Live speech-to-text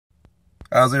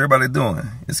How's everybody doing?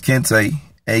 It's Kente,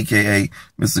 a.k.a.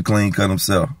 Mr. Klean Kut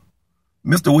himself.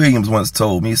 Mr. Williams once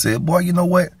told me, he said, boy, you know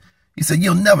what? He said,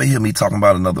 you'll never hear me talking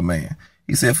about another man.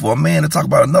 He said, for a man to talk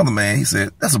about another man, he said,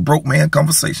 that's a broke man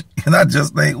conversation. And I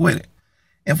just ain't with it.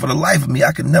 And for the life of me,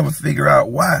 I could never figure out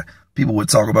why people would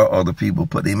talk about other people,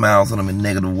 put their mouths on them in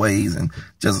negative ways, and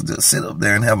just sit up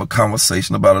there and have a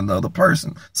conversation about another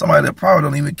person. Somebody that probably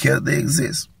don't even care that they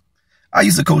exist. I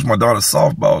used to coach my daughter's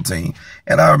softball team,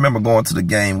 and I remember going to the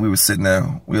game. We were sitting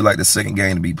there. We were like the second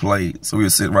game to be played, so we were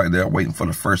sitting right there waiting for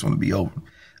the first one to be over.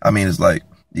 I mean, it's like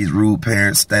these rude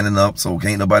parents standing up so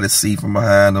can't nobody see from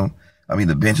behind them. I mean,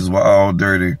 the benches were all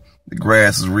dirty. The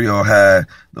grass is real high.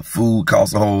 The food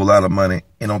costs a whole lot of money.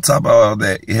 And on top of all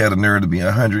that, it had a nerve to be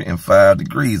 105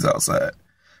 degrees outside.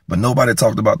 But nobody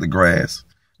talked about the grass.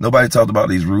 Nobody talked about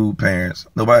these rude parents.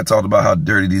 Nobody talked about how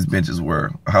dirty these benches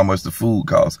were, or how much the food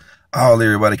cost. All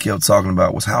everybody kept talking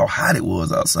about was how hot it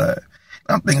was outside.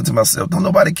 And I'm thinking to myself, don't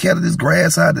nobody care that this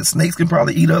grass high, that snakes can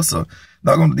probably eat us, or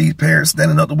not going to these parents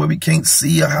standing up to where we can't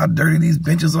see, or how dirty these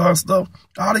benches are and stuff.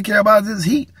 All they care about is this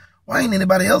heat. Why ain't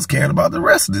anybody else caring about the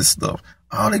rest of this stuff?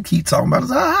 All they keep talking about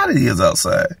is how hot it is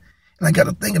outside. And I got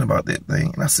to thinking about that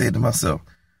thing, and I said to myself,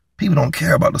 people don't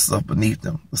care about the stuff beneath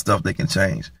them, the stuff they can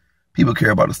change. People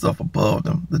care about the stuff above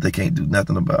them that they can't do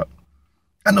nothing about.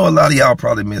 I know a lot of y'all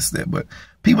probably missed that, but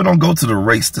people don't go to the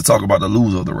race to talk about the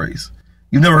loser of the race.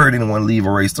 You've never heard anyone leave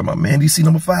a race talking about, man, do you see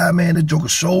number 5, man, that joker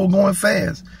show going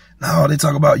fast? No, they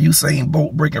talk about Usain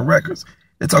Bolt breaking records.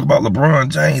 They talk about LeBron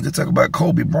James. They talk about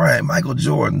Kobe Bryant, Michael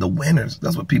Jordan, the winners.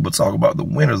 That's what people talk about, the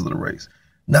winners of the race,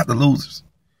 not the losers.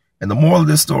 And the moral of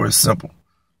this story is simple.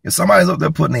 If somebody's up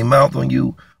there putting their mouth on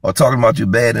you or talking about you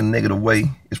bad in a negative way,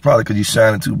 it's probably because you're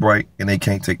shining too bright and they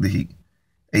can't take the heat.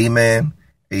 Amen.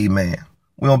 Amen.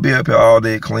 We don't be up here all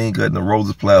day at Klean Kut in the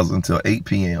Roses Plaza until 8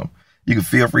 p.m. You can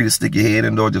feel free to stick your head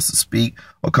indoor just to speak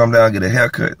or come down and get a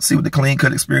haircut. See what the Klean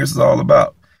Kut experience is all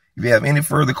about. If you have any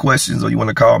further questions or you want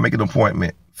to call, make an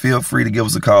appointment, feel free to give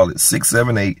us a call at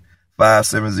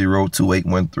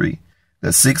 678-570-2813.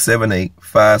 That's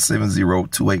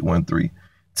 678-570-2813.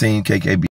 Team KKB.